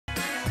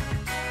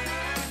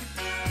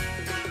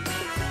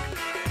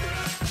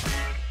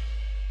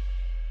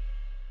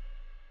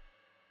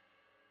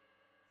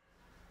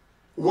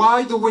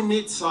Why do we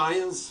need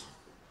science?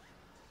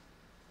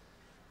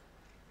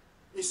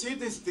 Is it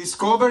this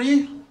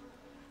discovery?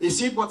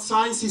 Is it what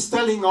science is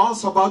telling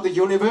us about the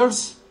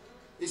universe?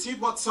 Is it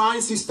what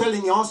science is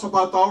telling us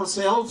about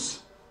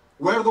ourselves?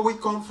 Where do we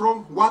come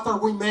from? What are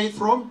we made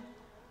from?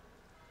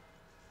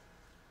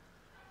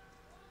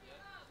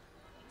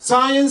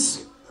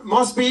 Science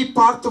must be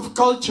part of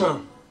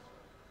culture.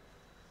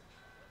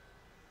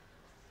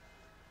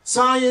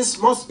 Science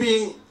must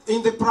be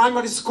in the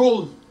primary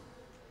school.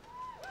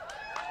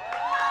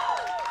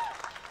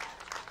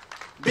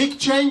 Big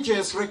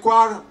changes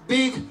require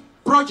big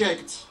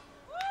projects.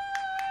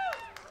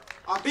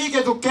 A big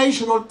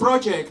educational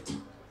project.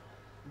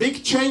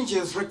 Big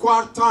changes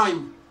require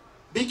time.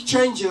 Big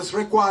changes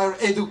require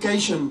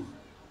education.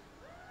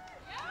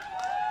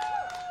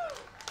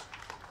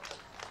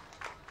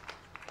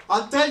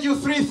 I'll tell you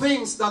 3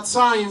 things that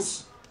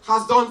science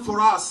has done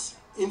for us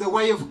in the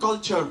way of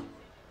culture.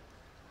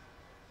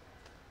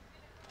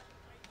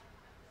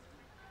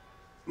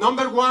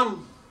 Number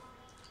 1,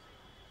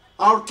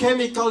 our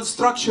chemical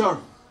structure.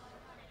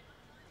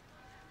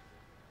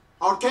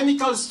 Our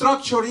chemical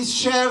structure is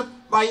shared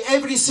by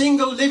every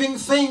single living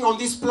thing on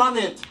this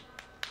planet,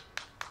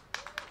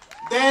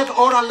 dead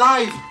or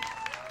alive.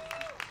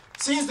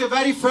 Since the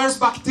very first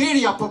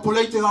bacteria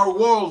populated our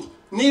world,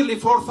 nearly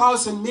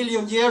 4,000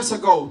 million years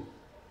ago,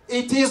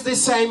 it is the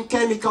same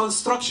chemical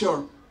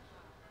structure.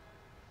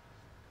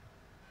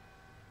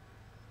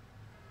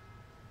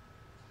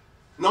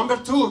 Number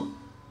 2,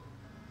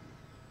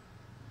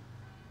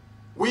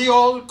 we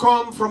all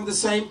come from the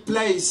same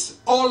place,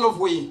 all of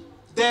we,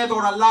 dead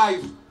or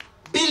alive.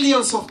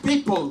 Billions of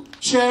people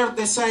share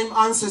the same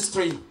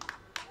ancestry.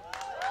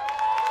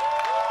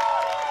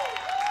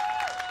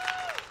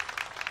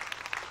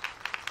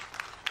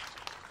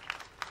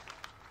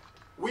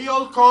 We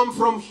all come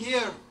from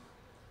here,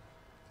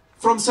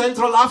 from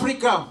Central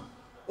Africa,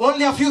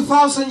 only a few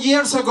thousand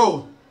years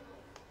ago.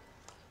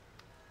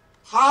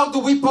 How do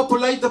we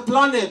populate the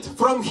planet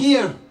from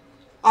here?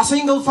 A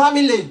single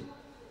family.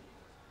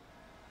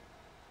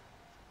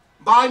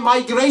 By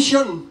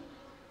migration.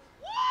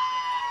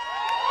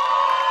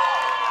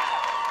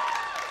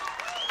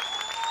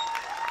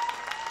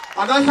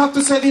 And I have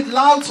to say it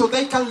loud so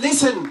they can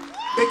listen,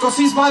 because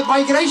it's by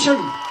migration.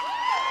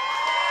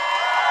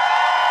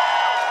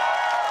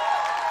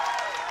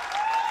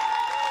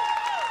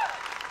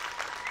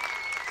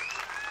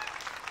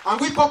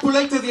 And we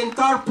populated the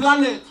entire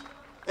planet,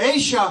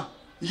 Asia,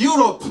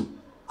 Europe,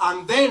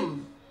 and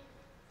then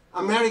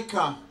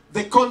America,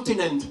 the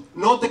continent,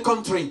 not the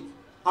country.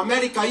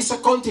 America is a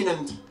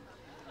continent.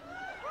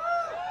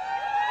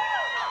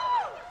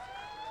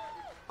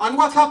 And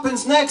what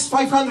happens next?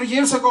 500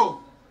 years ago,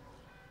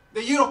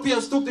 the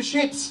Europeans took the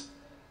ships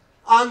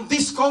and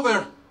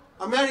discovered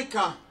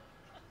America.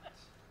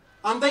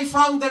 And they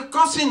found their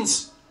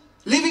cousins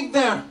living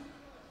there.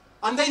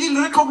 And they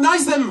didn't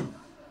recognize them.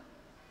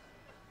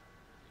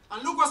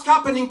 And look what's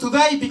happening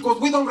today, because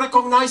we don't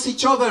recognize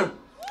each other.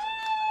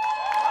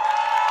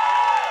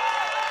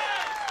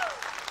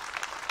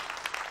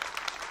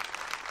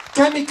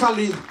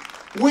 Chemically,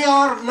 we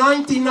are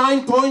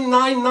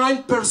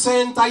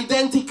 99.99%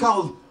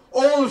 identical.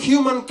 All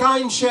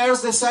humankind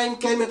shares the same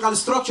chemical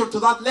structure to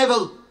that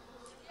level.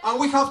 And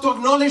we have to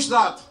acknowledge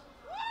that.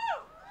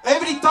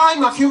 Every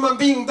time a human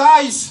being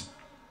dies,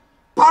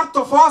 part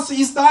of us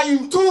is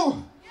dying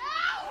too.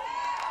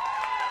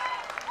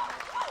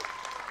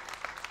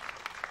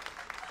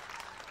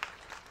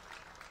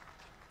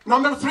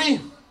 Number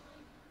 3.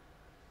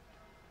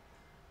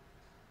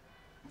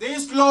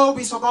 This globe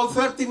is about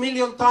 30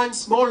 million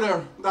times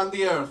smaller than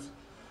the Earth.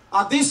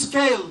 At this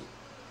scale,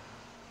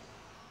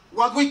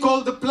 what we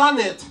call the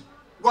planet,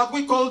 what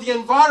we call the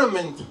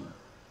environment,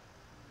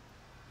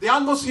 the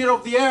atmosphere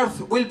of the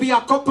Earth will be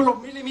a couple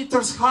of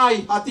millimeters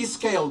high at this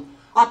scale.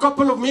 A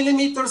couple of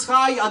millimeters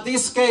high at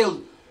this scale.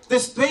 The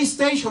space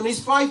station is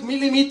 5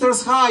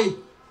 millimeters high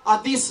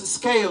at this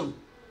scale.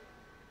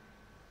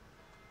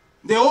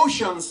 The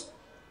oceans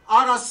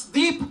are as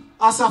deep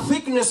as a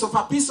thickness of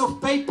a piece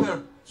of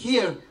paper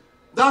here.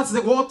 That's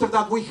the water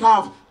that we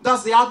have.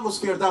 That's the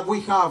atmosphere that we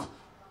have.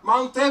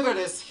 Mount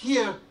Everest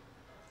here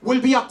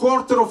will be a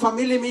quarter of a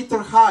millimeter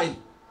high.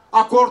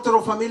 A quarter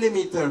of a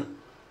millimeter.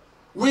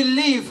 We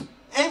live,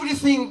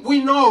 everything we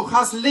know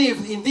has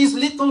lived in this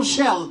little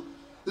shell,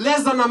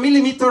 less than a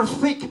millimeter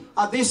thick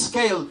at this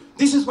scale.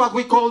 This is what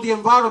we call the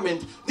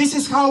environment. This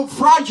is how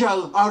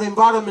fragile our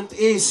environment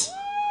is.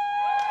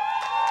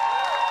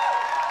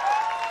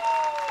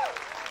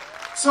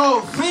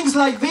 So things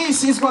like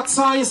this is what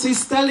science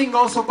is telling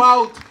us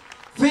about.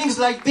 Things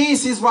like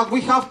this is what we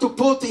have to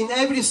put in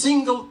every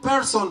single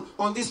person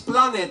on this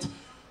planet.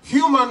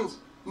 Humans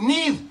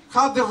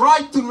have the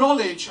right to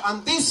knowledge,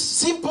 and these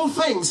simple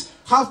things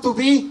have to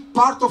be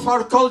part of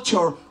our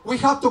culture. We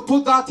have to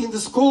put that in the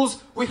schools.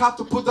 We have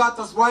to put that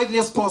as widely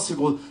as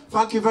possible.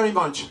 Thank you very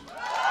much.